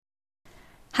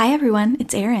Hi everyone,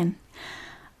 it's Erin.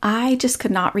 I just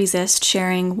could not resist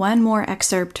sharing one more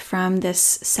excerpt from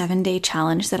this 7-day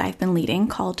challenge that I've been leading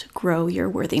called Grow Your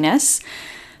Worthiness.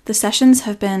 The sessions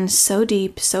have been so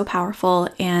deep, so powerful,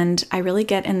 and I really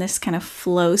get in this kind of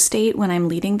flow state when I'm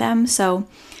leading them, so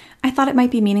I thought it might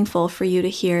be meaningful for you to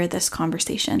hear this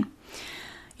conversation.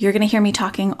 You're going to hear me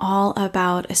talking all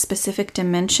about a specific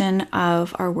dimension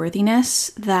of our worthiness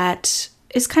that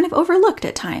is kind of overlooked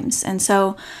at times, and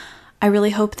so I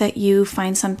really hope that you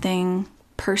find something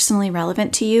personally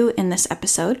relevant to you in this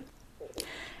episode.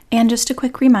 And just a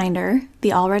quick reminder,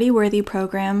 the Already Worthy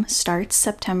program starts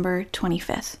September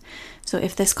 25th. So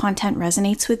if this content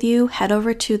resonates with you, head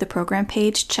over to the program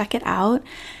page, check it out,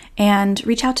 and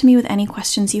reach out to me with any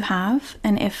questions you have.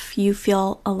 And if you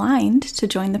feel aligned to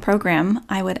join the program,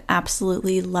 I would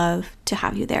absolutely love to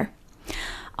have you there.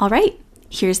 All right,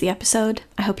 here's the episode.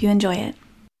 I hope you enjoy it.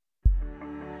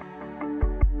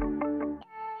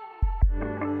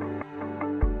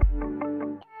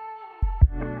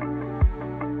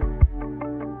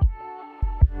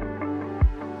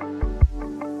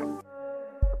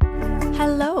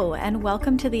 Hello, and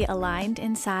welcome to the Aligned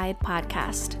Inside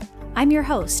podcast. I'm your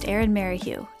host, Erin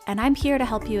Merrihew, and I'm here to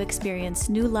help you experience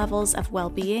new levels of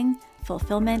well-being,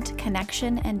 fulfillment,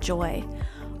 connection, and joy,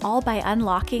 all by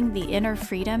unlocking the inner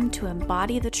freedom to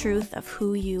embody the truth of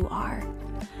who you are.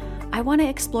 I want to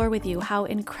explore with you how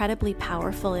incredibly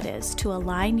powerful it is to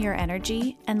align your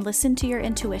energy and listen to your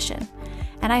intuition.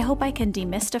 And I hope I can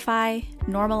demystify,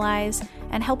 normalize,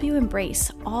 and help you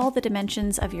embrace all the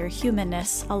dimensions of your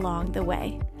humanness along the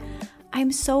way.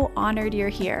 I'm so honored you're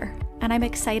here, and I'm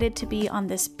excited to be on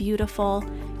this beautiful,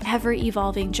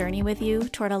 ever-evolving journey with you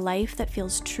toward a life that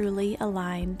feels truly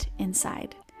aligned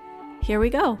inside. Here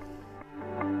we go.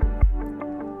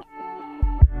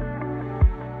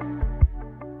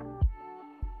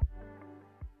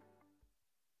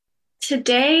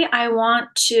 Today, I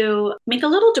want to make a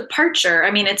little departure.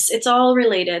 I mean, it's all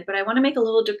related, but I want to make a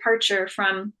little departure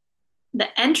from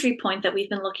the entry point that we've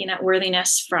been looking at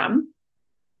worthiness from,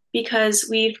 because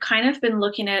we've kind of been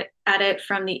looking at it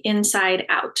from the inside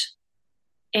out.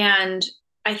 And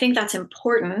I think that's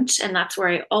important. And that's where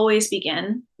I always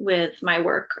begin with my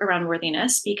work around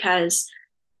worthiness, because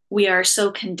we are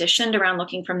so conditioned around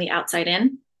looking from the outside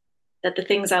in that the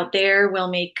things out there will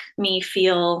make me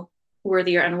feel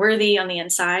worthy or unworthy on the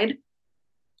inside.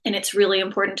 And it's really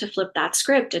important to flip that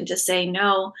script and to say,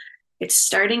 no, it's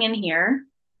starting in here.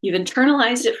 You've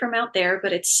internalized it from out there,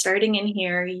 but it's starting in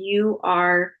here. You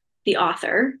are the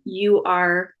author. You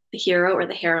are the hero or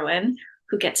the heroine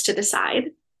who gets to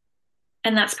decide.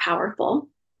 And that's powerful.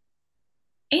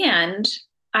 And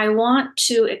I want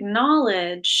to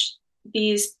acknowledge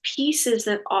these pieces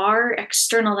that are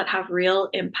external, that have real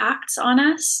impacts on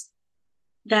us,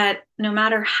 that no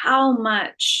matter how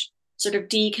much sort of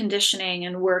deconditioning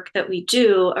and work that we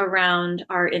do around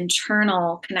our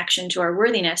internal connection to our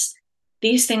worthiness,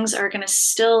 these things are going to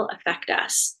still affect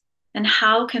us. And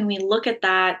how can we look at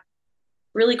that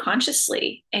really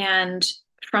consciously and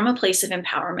from a place of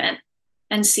empowerment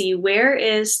and see, where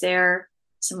is there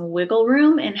some wiggle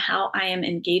room in how I am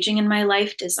engaging in my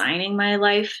life, designing my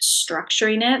life,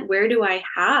 structuring it? Where do I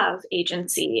have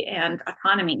agency and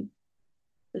autonomy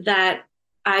that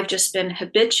I've just been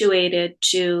habituated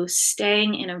to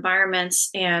staying in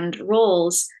environments and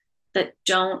roles that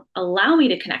don't allow me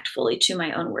to connect fully to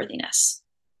my own worthiness?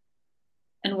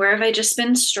 And where have I just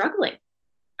been struggling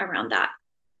around that?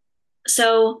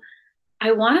 So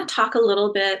I want to talk a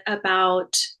little bit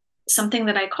about something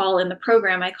that I call in the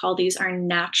program, I call these our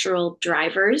natural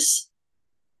drivers.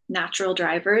 Natural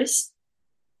drivers.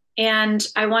 And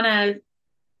I want to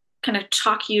kind of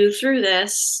talk you through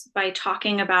this by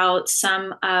talking about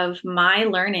some of my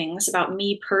learnings about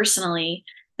me personally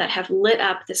that have lit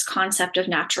up this concept of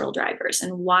natural drivers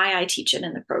and why I teach it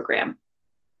in the program.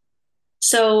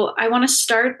 So I want to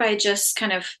start by just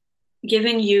kind of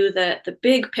giving you the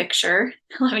big picture.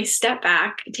 Let me step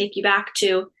back and take you back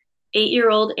to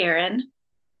 8-year-old Erin,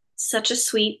 such a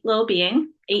sweet little being,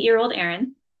 8-year-old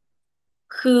Erin,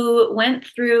 who went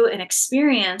through an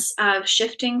experience of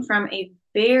shifting from a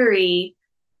very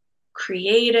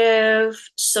creative,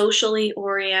 socially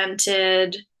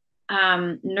oriented,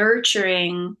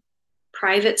 nurturing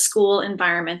private school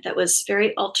environment that was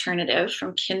very alternative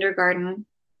from kindergarten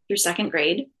through second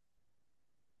grade,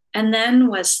 and then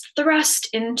was thrust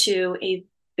into a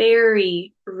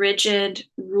very rigid,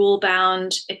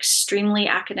 rule-bound, extremely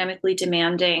academically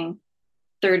demanding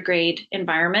third grade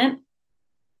environment,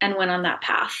 and went on that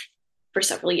path for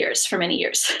several years, for many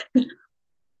years.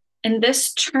 And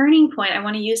this turning point, I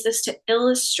want to use this to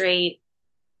illustrate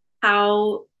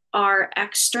how our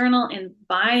external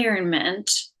environment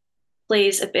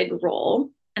plays a big role,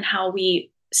 and how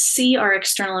we see our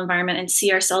external environment and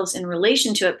see ourselves in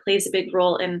relation to it plays a big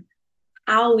role in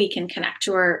how we can connect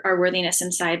to our worthiness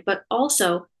inside. But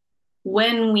also,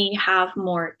 when we have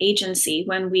more agency,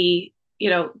 when we,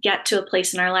 get to a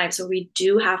place in our lives where we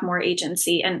do have more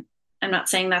agency, and I'm not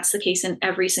saying that's the case in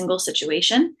every single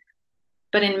situation,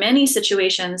 but in many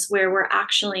situations where we're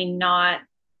actually not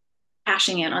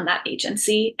cashing in on that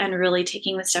agency and really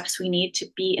taking the steps we need to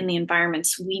be in the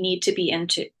environments we need to be in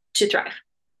to thrive.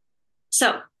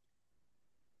 So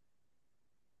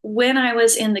when I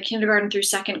was in the kindergarten through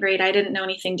second grade, I didn't know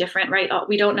anything different, right?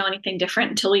 We don't know anything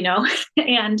different until we know.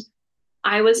 And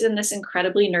I was in this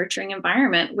incredibly nurturing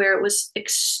environment where it was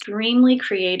extremely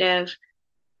creative.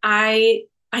 I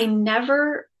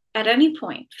never at any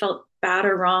point felt bad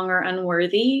or wrong or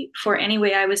unworthy for any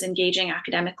way I was engaging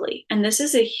academically. And this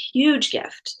is a huge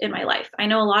gift in my life. I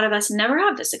know a lot of us never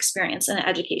have this experience in the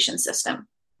education system.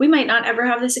 We might not ever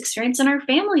have this experience in our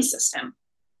family system.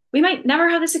 We might never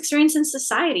have this experience in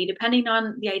society, depending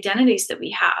on the identities that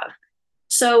we have.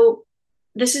 So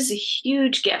this is a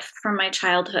huge gift from my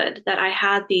childhood, that I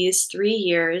had these 3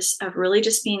 years of really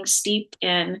just being steeped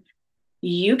in,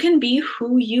 you can be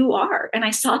who you are. And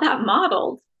I saw that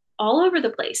modeled all over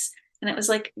the place. And it was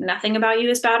like, nothing about you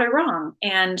is bad or wrong.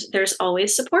 And there's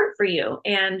always support for you.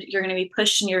 And you're going to be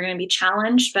pushed and you're going to be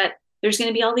challenged, but there's going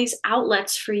to be all these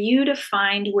outlets for you to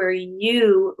find where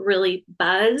you really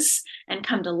buzz and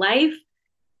come to life.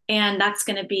 And that's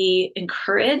going to be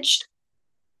encouraged.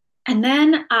 And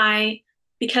then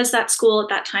because that school at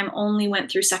that time only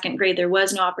went through second grade, there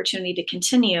was no opportunity to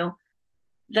continue.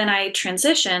 Then I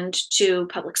transitioned to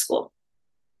public school.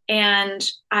 And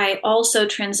I also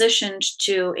transitioned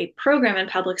to a program in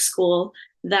public school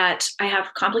that I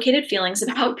have complicated feelings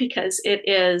about, because it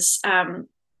is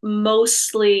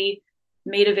mostly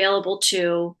made available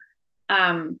to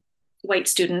white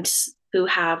students who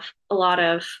have a lot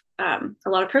of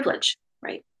privilege,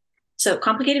 right? So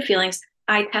complicated feelings.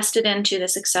 I tested into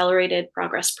this accelerated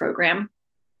progress program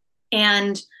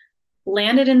and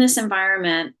landed in this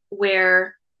environment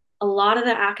where a lot of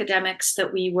the academics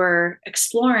that we were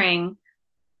exploring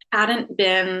hadn't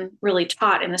been really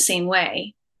taught in the same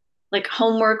way. Like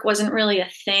homework wasn't really a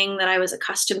thing that I was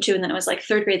accustomed to. And then it was like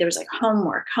third grade, there was like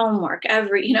homework,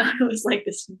 it was like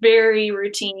this very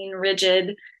routine,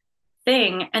 rigid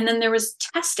thing. And then there was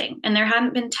testing, and there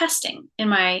hadn't been testing in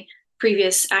my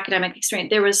previous academic experience.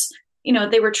 There was,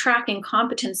 they were tracking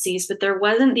competencies, but there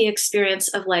wasn't the experience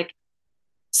of like,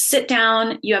 sit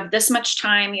down, you have this much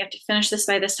time, you have to finish this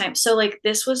by this time. So like,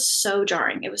 this was so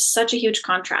jarring. It was such a huge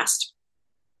contrast.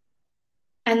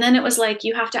 And then it was like,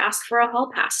 you have to ask for a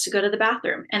hall pass to go to the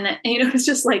bathroom. And then, it's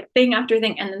just like thing after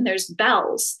thing. And then there's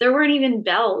bells. There weren't even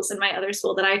bells in my other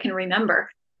school that I can remember.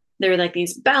 There were like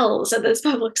these bells at this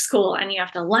public school, and you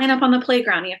have to line up on the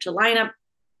playground. You have to line up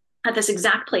at this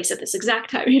exact place at this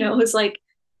exact time.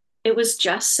 It was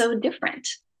just so different.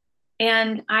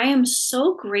 And I am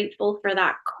so grateful for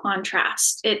that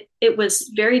contrast. It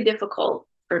was very difficult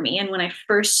for me. And when I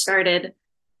first started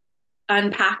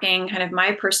unpacking kind of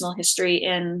my personal history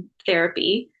in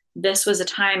therapy, this was a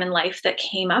time in life that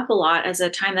came up a lot as a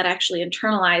time that actually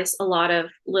internalized a lot of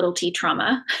little t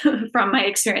trauma from my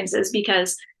experiences,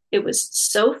 because it was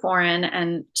so foreign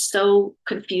and so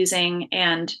confusing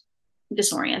and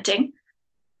disorienting.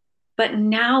 But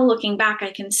now looking back,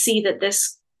 I can see that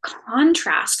this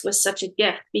contrast was such a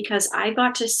gift, because I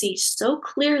got to see so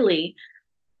clearly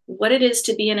what it is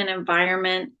to be in an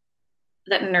environment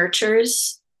that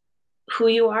nurtures who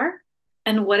you are,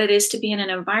 and what it is to be in an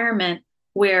environment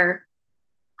where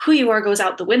who you are goes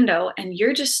out the window and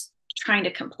you're just trying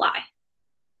to comply.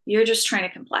 You're just trying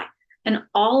to comply. And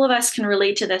all of us can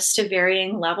relate to this to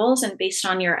varying levels. And based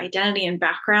on your identity and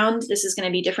background, this is going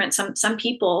to be different. Some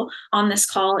people on this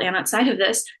call and outside of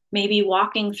this may be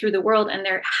walking through the world, and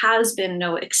there has been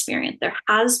no experience. There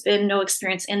has been no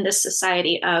experience in this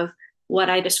society of what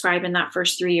I described in that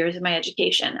first 3 years of my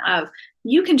education, of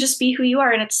you can just be who you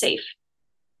are and it's safe.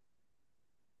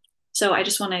 So I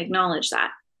just want to acknowledge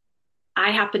that.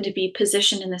 I happened to be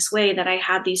positioned in this way that I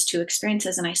had these two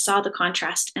experiences, and I saw the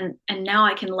contrast, and now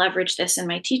I can leverage this in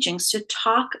my teachings to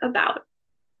talk about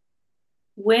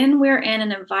when we're in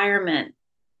an environment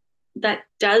that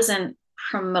doesn't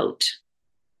promote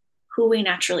who we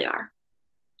naturally are,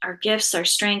 our gifts, our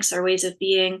strengths, our ways of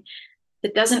being,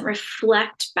 that doesn't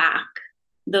reflect back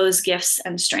those gifts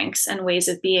and strengths and ways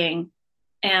of being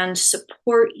and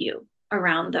support you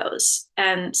around those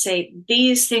and say,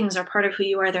 these things are part of who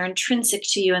you are. They're intrinsic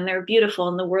to you and they're beautiful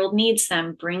and the world needs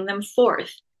them. Bring them forth.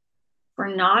 If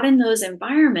we're not in those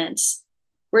environments,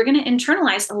 we're going to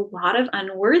internalize a lot of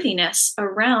unworthiness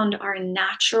around our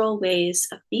natural ways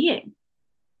of being.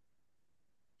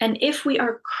 And if we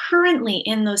are currently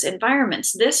in those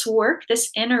environments, this work,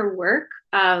 this inner work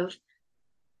of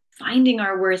finding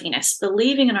our worthiness,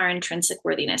 believing in our intrinsic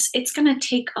worthiness, it's going to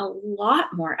take a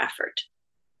lot more effort.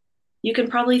 You can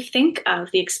probably think of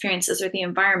the experiences or the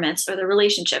environments or the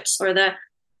relationships or the,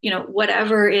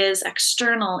 whatever is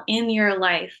external in your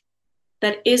life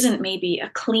that isn't maybe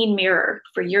a clean mirror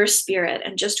for your spirit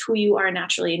and just who you are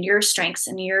naturally and your strengths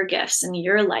and your gifts and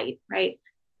your light, right?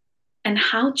 And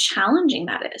how challenging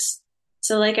that is.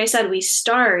 So like I said, we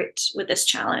start with this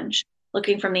challenge,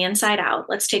 looking from the inside out.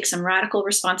 Let's take some radical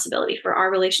responsibility for our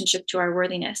relationship to our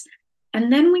worthiness.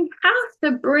 And then we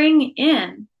have to bring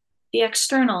in the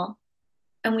external,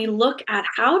 and we look at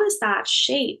how does that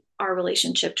shape our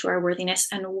relationship to our worthiness,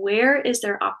 and where is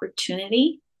there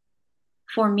opportunity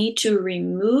for me to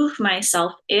remove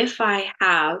myself if I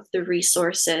have the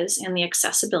resources and the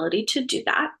accessibility to do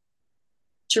that,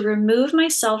 to remove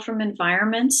myself from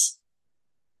environments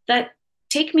that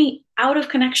take me out of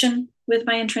connection with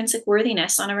my intrinsic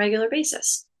worthiness on a regular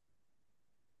basis,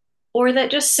 or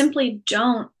that just simply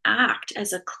don't act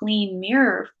as a clean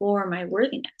mirror for my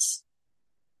worthiness.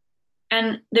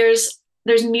 And there's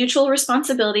mutual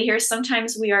responsibility here.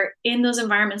 Sometimes we are in those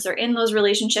environments or in those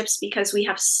relationships because we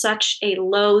have such a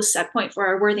low set point for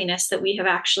our worthiness that we have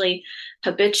actually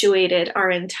habituated our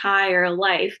entire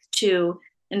life to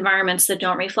environments that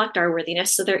don't reflect our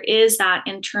worthiness. So there is that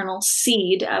internal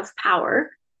seed of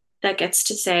power that gets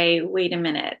to say, wait a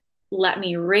minute, let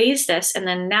me raise this. And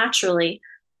then naturally,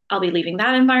 I'll be leaving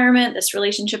that environment. This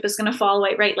relationship is going to fall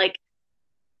away, right? Like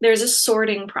there's a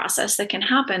sorting process that can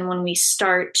happen when we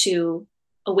start to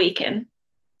awaken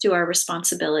to our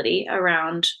responsibility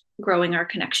around growing our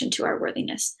connection to our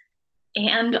worthiness.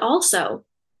 And also,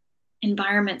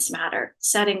 environments matter,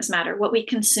 settings matter, what we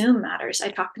consume matters. I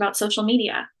talked about social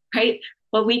media, right?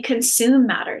 What we consume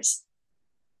matters.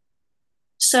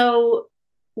 So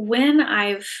when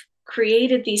I've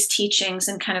created these teachings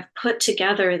and kind of put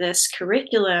together this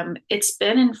curriculum, it's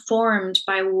been informed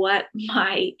by what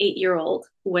my 8-year-old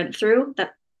went through,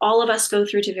 that all of us go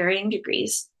through to varying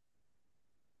degrees,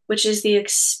 which is the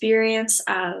experience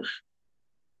of,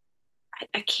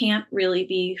 I can't really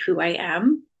be who I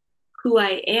am. Who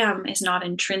I am is not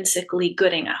intrinsically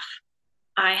good enough.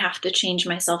 I have to change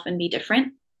myself and be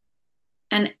different.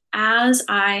 And as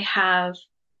I have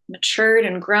matured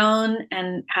and grown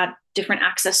and had different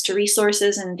access to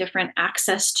resources and different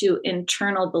access to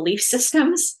internal belief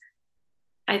systems,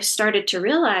 I've started to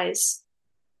realize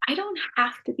I don't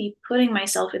have to be putting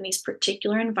myself in these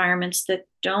particular environments that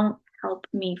don't help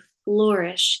me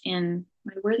flourish in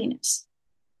my worthiness.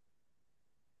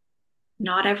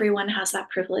 Not everyone has that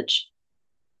privilege.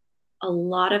 A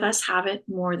lot of us have it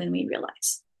more than we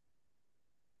realize.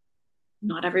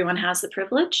 Not everyone has the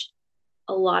privilege.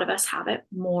 A lot of us have it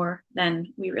more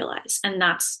than we realize. And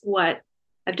that's what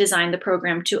I've designed the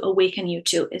program to awaken you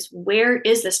to, is where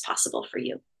is this possible for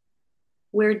you?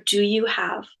 Where do you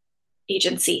have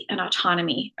agency and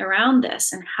autonomy around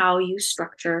this and how you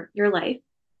structure your life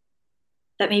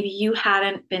that maybe you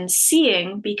hadn't been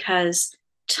seeing because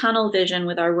tunnel vision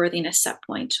with our worthiness set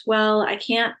point. Well, I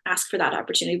can't ask for that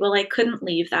opportunity. Well, I couldn't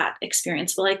leave that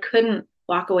experience. Well, I couldn't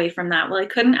walk away from that. Well, I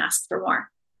couldn't ask for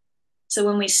more. So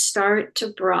when we start to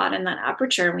broaden that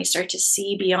aperture and we start to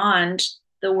see beyond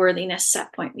the worthiness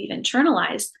set point we've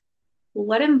internalized,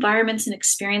 what environments and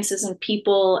experiences and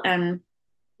people and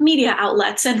media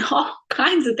outlets and all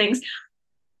kinds of things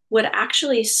would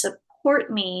actually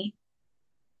support me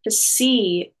to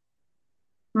see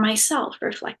myself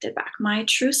reflected back, my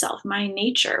true self, my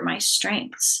nature, my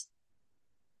strengths.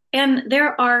 And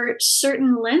there are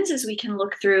certain lenses we can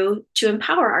look through to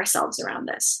empower ourselves around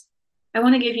this. I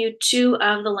want to give you 2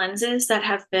 of the lenses that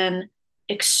have been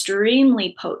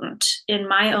extremely potent in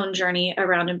my own journey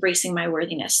around embracing my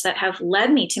worthiness, that have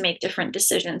led me to make different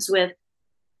decisions with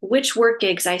which work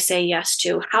gigs I say yes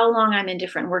to, how long I'm in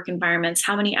different work environments,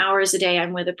 how many hours a day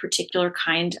I'm with a particular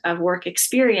kind of work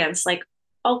experience, like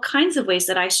all kinds of ways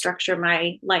that I structure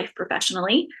my life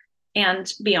professionally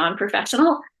and beyond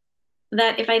professional,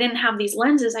 that if I didn't have these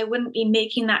lenses, I wouldn't be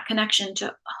making that connection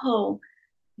to, oh,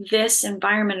 this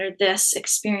environment or this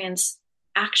experience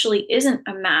actually isn't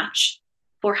a match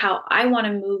for how I want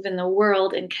to move in the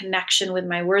world in connection with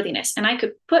my worthiness. And I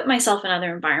could put myself in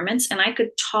other environments and I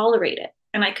could tolerate it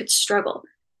and I could struggle.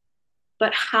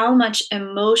 But how much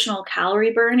emotional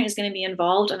calorie burn is going to be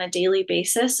involved on a daily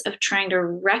basis of trying to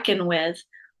reckon with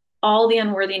all the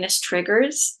unworthiness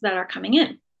triggers that are coming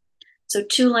in. So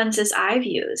 2 lenses I've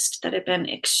used that have been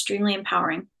extremely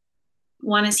empowering.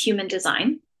 One is human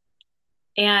design.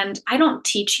 And I don't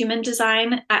teach human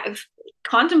design. I've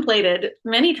contemplated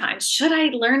many times, should I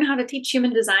learn how to teach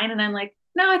human design? And I'm like,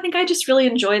 no, I think I just really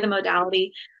enjoy the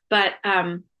modality, but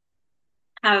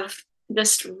have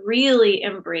just really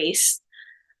embraced.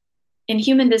 In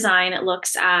human design, it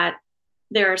looks at,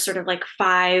 there are sort of like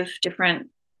 5 different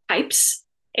types.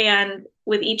 And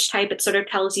with each type, it sort of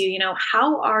tells you,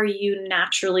 how are you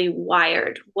naturally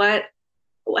wired?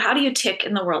 How do you tick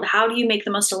in the world? How do you make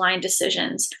the most aligned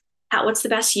decisions? What's the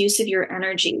best use of your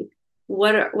energy?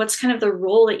 What's kind of the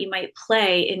role that you might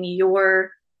play in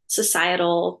your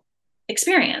societal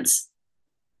experience?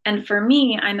 And for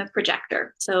me, I'm a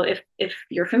projector. So if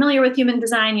you're familiar with human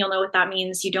design, you'll know what that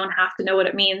means. You don't have to know what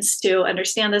it means to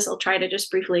understand this. I'll try to just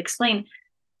briefly explain.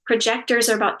 Projectors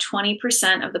are about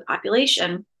 20% of the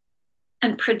population.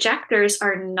 And projectors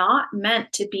are not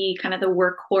meant to be kind of the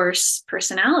workhorse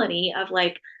personality of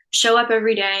like show up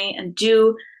every day and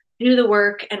do the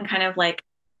work and kind of like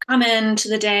come into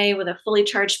the day with a fully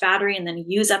charged battery and then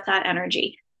use up that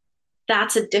energy.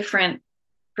 That's a different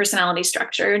personality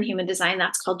structure in human design.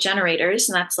 That's called generators.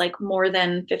 And that's like more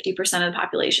than 50% of the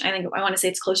population. I want to say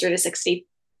it's closer to 60.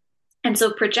 And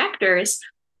so projectors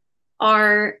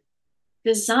are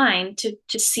designed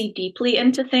to see deeply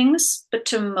into things, but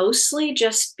to mostly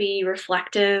just be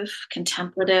reflective,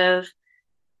 contemplative,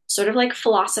 sort of like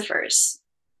philosophers.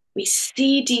 We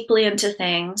see deeply into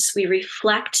things, we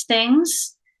reflect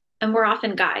things, and we're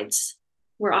often guides.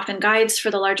 We're often guides for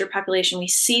the larger population. We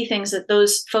see things that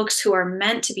those folks who are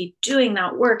meant to be doing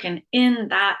that work and in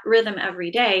that rhythm every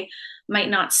day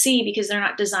might not see because they're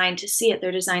not designed to see it.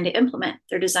 They're designed to implement.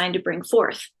 They're designed to bring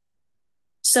forth.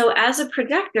 So as a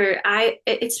projector,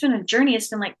 it's been a journey. It's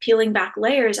been like peeling back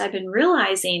layers. I've been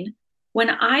realizing when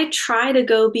I try to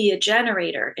go be a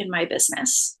generator in my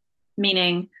business,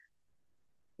 meaning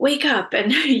wake up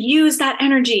and use that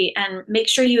energy and make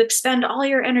sure you expend all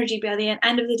your energy by the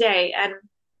end of the day and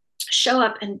show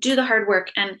up and do the hard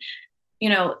work and,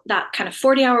 that kind of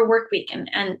 40-hour work week.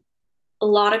 And a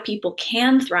lot of people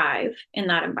can thrive in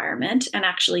that environment and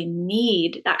actually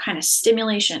need that kind of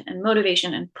stimulation and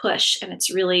motivation and push. And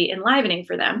it's really enlivening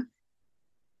for them.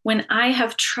 When I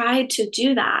have tried to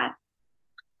do that,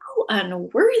 how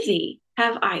unworthy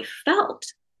have I felt?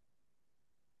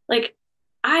 Like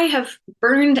I have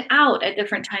burned out at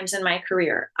different times in my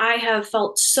career. I have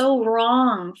felt so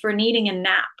wrong for needing a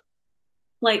nap.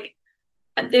 Like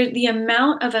the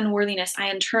amount of unworthiness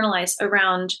I internalize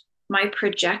around my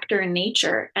projector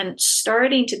nature and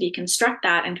starting to deconstruct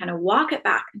that and kind of walk it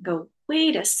back and go,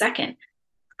 wait a second,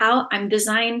 how I'm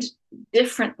designed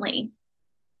differently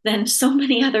than so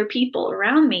many other people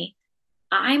around me.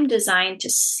 I'm designed to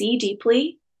see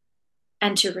deeply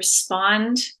and to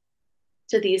respond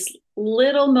to these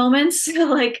little moments,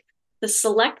 like the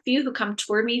select few who come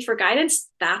toward me for guidance.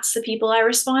 That's the people I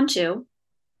respond to.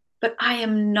 But I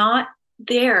am not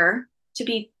there to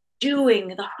be doing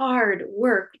the hard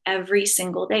work every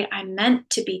single day. I'm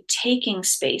meant to be taking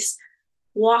space,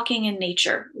 walking in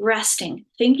nature, resting,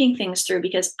 thinking things through,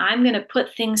 because I'm going to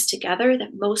put things together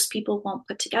that most people won't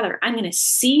put together. I'm going to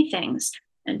see things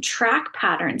and track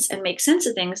patterns and make sense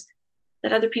of things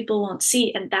that other people won't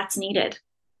see. And that's needed.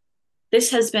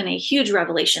 This has been a huge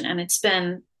revelation, and it's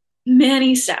been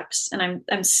many steps, and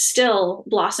I'm still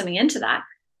blossoming into that.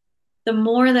 The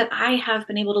more that I have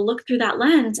been able to look through that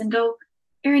lens and go,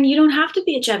 Erin, you don't have to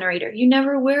be a generator. You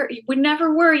never were, you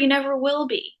never will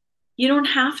be. You don't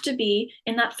have to be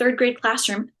in that 3rd grade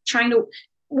classroom trying to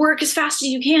work as fast as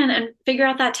you can and figure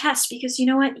out that test, because you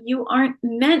know what? You aren't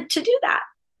meant to do that.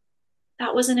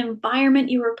 That was an environment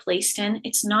you were placed in.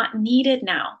 It's not needed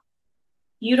now.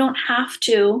 You don't have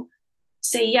to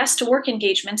say yes to work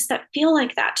engagements that feel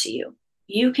like that to you.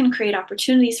 You can create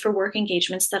opportunities for work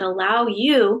engagements that allow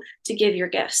you to give your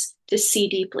gifts, to see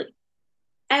deeply.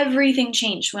 Everything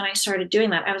changed when I started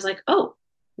doing that. I was like, oh,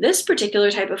 this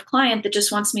particular type of client that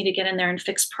just wants me to get in there and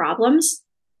fix problems,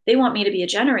 they want me to be a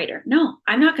generator. No,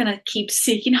 I'm not going to keep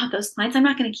seeking out those clients. I'm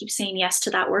not going to keep saying yes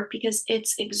to that work because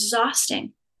it's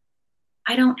exhausting.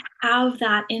 I don't have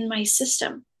that in my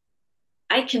system.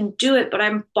 I can do it, but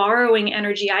I'm borrowing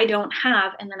energy I don't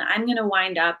have. And then I'm going to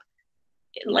wind up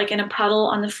like in a puddle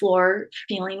on the floor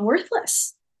feeling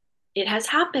worthless. It has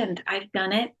happened. I've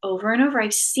done it over and over.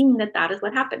 I've seen that is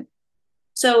what happened.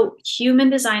 So human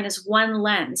design is one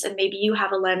lens, and maybe you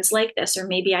have a lens like this, or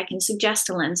maybe I can suggest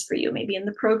a lens for you. Maybe in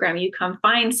the program you come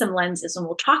find some lenses and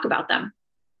we'll talk about them.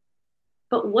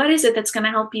 But what is it that's going to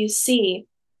help you see,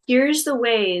 here's the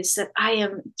ways that I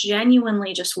am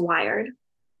genuinely just wired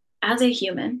as a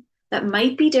human. that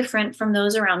might be different from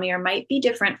those around me, or might be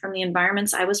different from the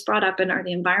environments I was brought up in, or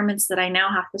the environments that I now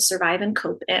have to survive and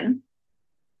cope in?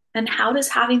 And how does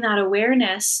having that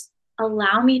awareness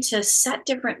allow me to set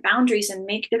different boundaries and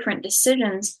make different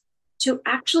decisions to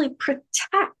actually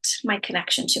protect my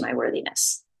connection to my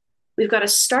worthiness? We've got to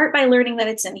start by learning that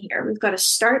it's in here. We've got to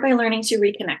start by learning to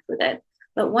reconnect with it.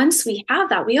 But once we have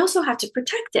that, we also have to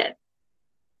protect it.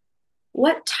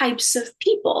 What types of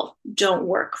people don't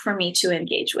work for me to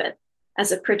engage with?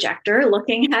 As a projector,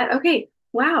 looking at, okay,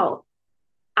 wow,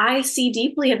 I see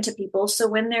deeply into people. So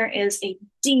when there is a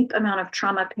deep amount of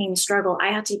trauma, pain, struggle,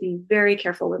 I have to be very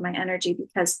careful with my energy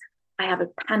because I have a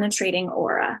penetrating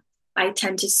aura. I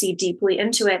tend to see deeply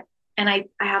into it, and I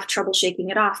have trouble shaking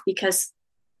it off because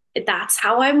that's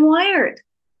how I'm wired.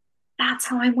 That's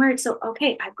how I'm wired. So,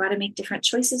 okay, I've got to make different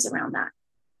choices around that.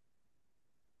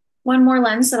 One more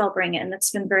lens that I'll bring in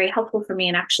that's been very helpful for me,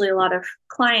 and actually a lot of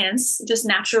clients just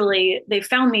naturally, they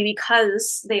found me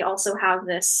because they also have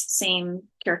this same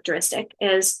characteristic,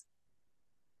 is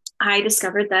I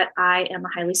discovered that I am a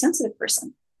highly sensitive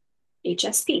person,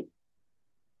 HSP.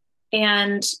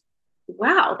 And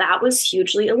wow, that was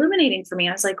hugely illuminating for me.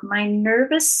 I was like, my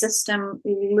nervous system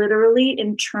literally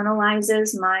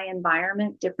internalizes my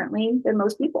environment differently than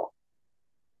most people.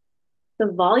 The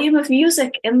volume of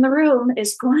music in the room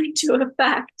is going to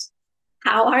affect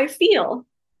how I feel.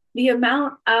 The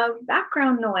amount of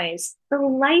background noise, the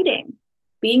lighting,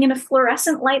 being in a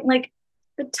fluorescent light, like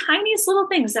the tiniest little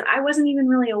things that I wasn't even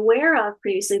really aware of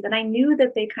previously, that I knew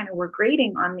that they kind of were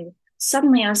grating on me.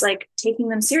 Suddenly I was like taking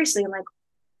them seriously. I'm like,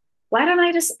 why don't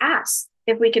I just ask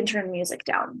if we can turn music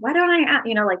down? Why don't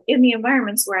I, like in the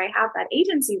environments where I have that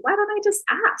agency, why don't I just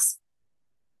ask?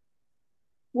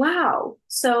 Wow.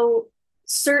 So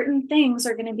certain things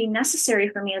are going to be necessary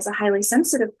for me as a highly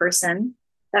sensitive person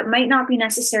that might not be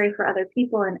necessary for other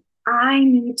people. And I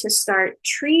need to start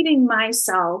treating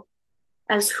myself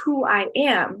as who I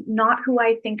am, not who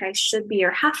I think I should be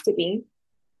or have to be,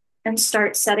 and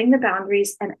start setting the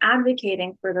boundaries and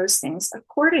advocating for those things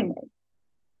accordingly.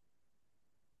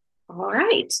 All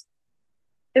right.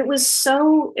 It was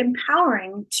so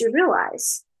empowering to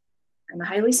realize I'm a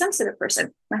highly sensitive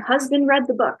person. My husband read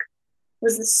the book. It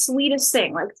was the sweetest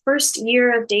thing. Like first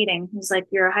year of dating, he's like,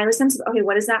 you're a highly sensitive. Okay,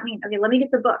 what does that mean? Okay, let me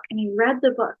get the book. And he read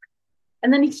the book.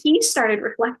 And then he started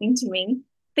reflecting to me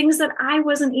things that I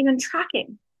wasn't even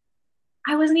tracking.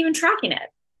 I wasn't even tracking it.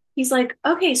 He's like,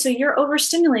 okay, so you're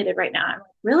overstimulated right now. I'm like,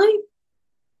 really?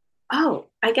 Oh,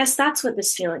 I guess that's what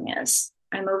this feeling is.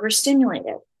 I'm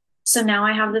overstimulated. So now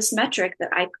I have this metric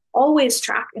that I always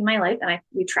track in my life, and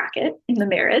we track it in the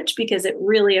marriage because it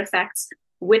really affects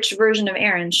which version of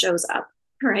Erin shows up,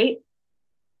 right?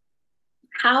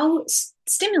 How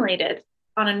stimulated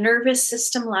on a nervous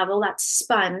system level, that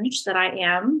sponge that I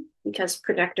am, because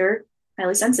projector,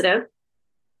 highly sensitive,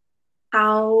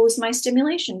 how's my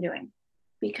stimulation doing?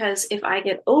 Because if I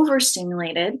get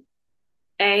overstimulated,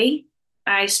 A,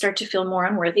 I start to feel more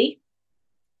unworthy,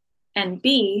 and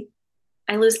B,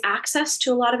 I lose access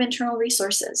to a lot of internal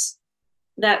resources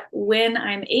that when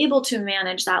I'm able to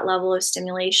manage that level of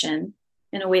stimulation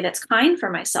in a way that's kind for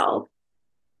myself,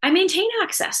 I maintain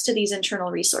access to these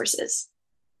internal resources.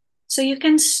 So you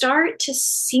can start to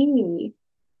see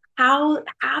how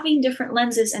having different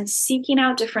lenses and seeking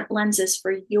out different lenses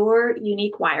for your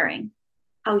unique wiring,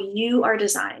 how you are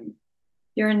designed,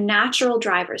 your natural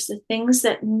drivers, the things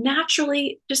that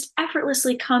naturally, just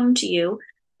effortlessly come to you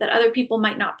that other people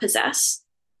might not possess.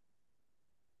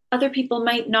 Other people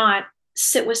might not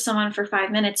sit with someone for 5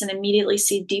 minutes and immediately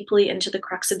see deeply into the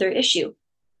crux of their issue.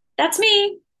 That's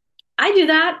me. I do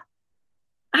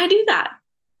that.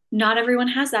 Not everyone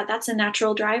has that. That's a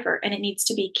natural driver, and it needs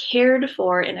to be cared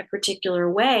for in a particular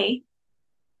way.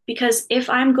 Because if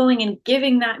I'm going and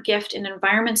giving that gift in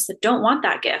environments that don't want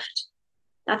that gift,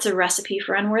 that's a recipe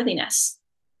for unworthiness.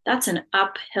 That's an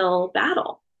uphill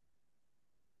battle.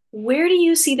 Where do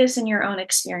you see this in your own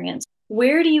experience?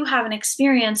 Where do you have an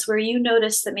experience where you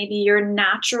notice that maybe your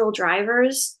natural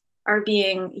drivers are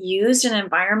being used in an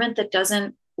environment that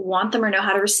doesn't want them or know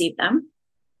how to receive them?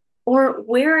 Or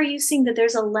where are you seeing that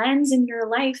there's a lens in your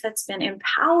life that's been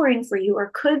empowering for you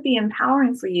or could be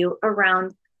empowering for you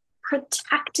around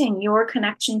protecting your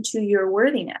connection to your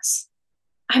worthiness?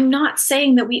 I'm not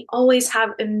saying that we always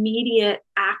have immediate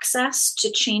access to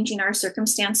changing our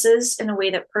circumstances in a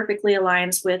way that perfectly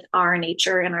aligns with our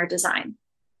nature and our design.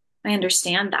 I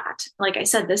understand that. Like I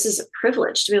said, this is a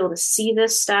privilege to be able to see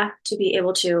this stuff, to be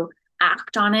able to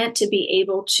act on it, to be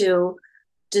able to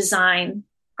design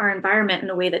our environment in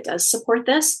a way that does support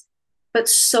this. But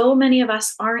so many of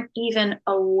us aren't even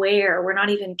aware. We're not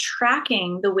even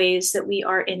tracking the ways that we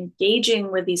are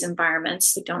engaging with these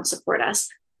environments that don't support us.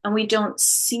 And we don't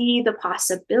see the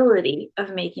possibility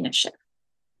of making a shift.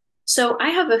 So I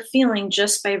have a feeling,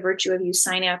 just by virtue of you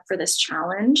signing up for this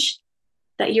challenge,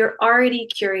 that you're already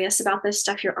curious about this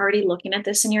stuff. You're already looking at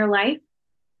this in your life.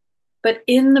 But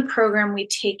in the program, we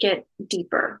take it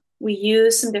deeper. We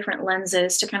use some different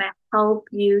lenses to kind of help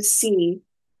you see,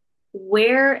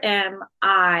 where am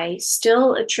I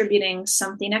still attributing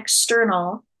something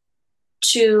external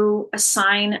to a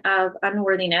sign of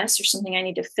unworthiness or something I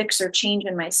need to fix or change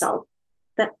in myself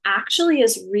that actually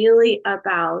is really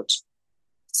about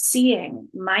seeing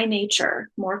my nature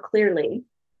more clearly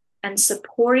and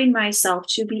supporting myself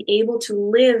to be able to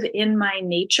live in my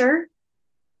nature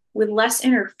with less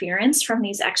interference from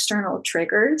these external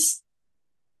triggers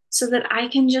so that I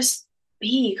can just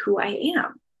be who I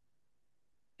am.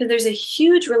 Because there's a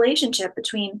huge relationship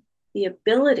between the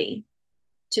ability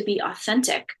to be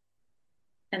authentic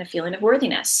and a feeling of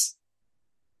worthiness.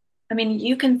 I mean,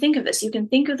 you can think of this. You can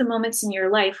think of the moments in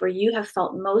your life where you have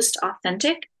felt most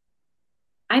authentic.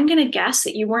 I'm going to guess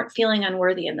that you weren't feeling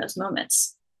unworthy in those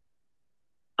moments.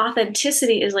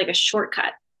 Authenticity is like a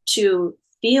shortcut to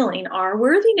feeling our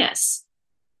worthiness,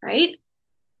 right?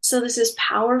 So this is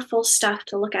powerful stuff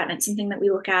to look at, and it's something that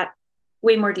we look at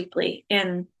way more deeply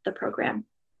in the program.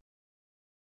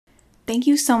 Thank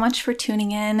you so much for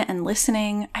tuning in and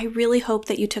listening. I really hope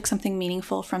that you took something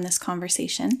meaningful from this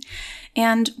conversation.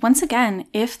 And once again,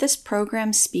 if this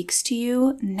program speaks to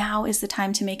you, now is the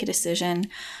time to make a decision.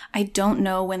 I don't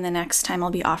know when the next time I'll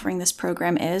be offering this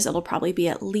program is. It'll probably be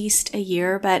at least a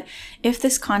year, but if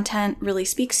this content really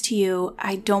speaks to you,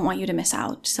 I don't want you to miss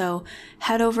out. So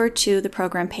head over to the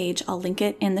program page. I'll link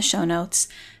it in the show notes.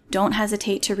 Don't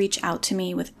hesitate to reach out to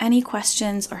me with any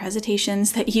questions or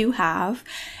hesitations that you have,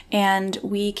 and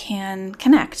we can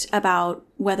connect about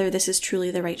whether this is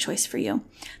truly the right choice for you.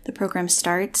 The program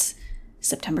starts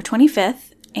September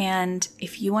 25th, and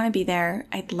if you want to be there,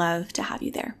 I'd love to have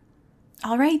you there.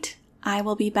 All right, I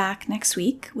will be back next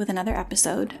week with another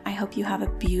episode. I hope you have a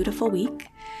beautiful week,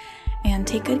 and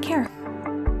take good care.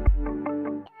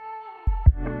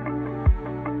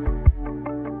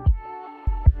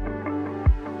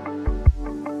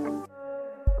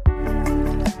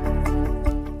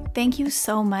 Thank you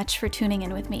so much for tuning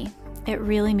in with me. It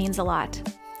really means a lot.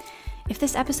 If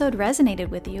this episode resonated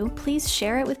with you, please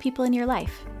share it with people in your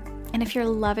life. And if you're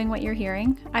loving what you're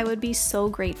hearing, I would be so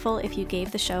grateful if you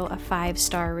gave the show a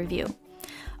 5-star review.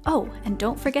 Oh, and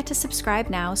don't forget to subscribe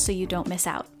now so you don't miss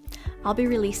out. I'll be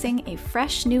releasing a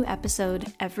fresh new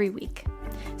episode every week.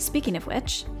 Speaking of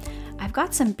which, I've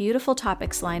got some beautiful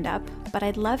topics lined up, but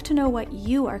I'd love to know what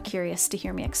you are curious to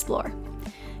hear me explore.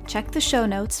 Check the show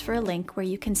notes for a link where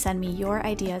you can send me your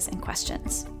ideas and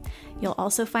questions. You'll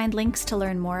also find links to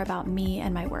learn more about me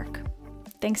and my work.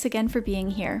 Thanks again for being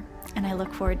here, and I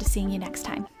look forward to seeing you next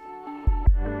time.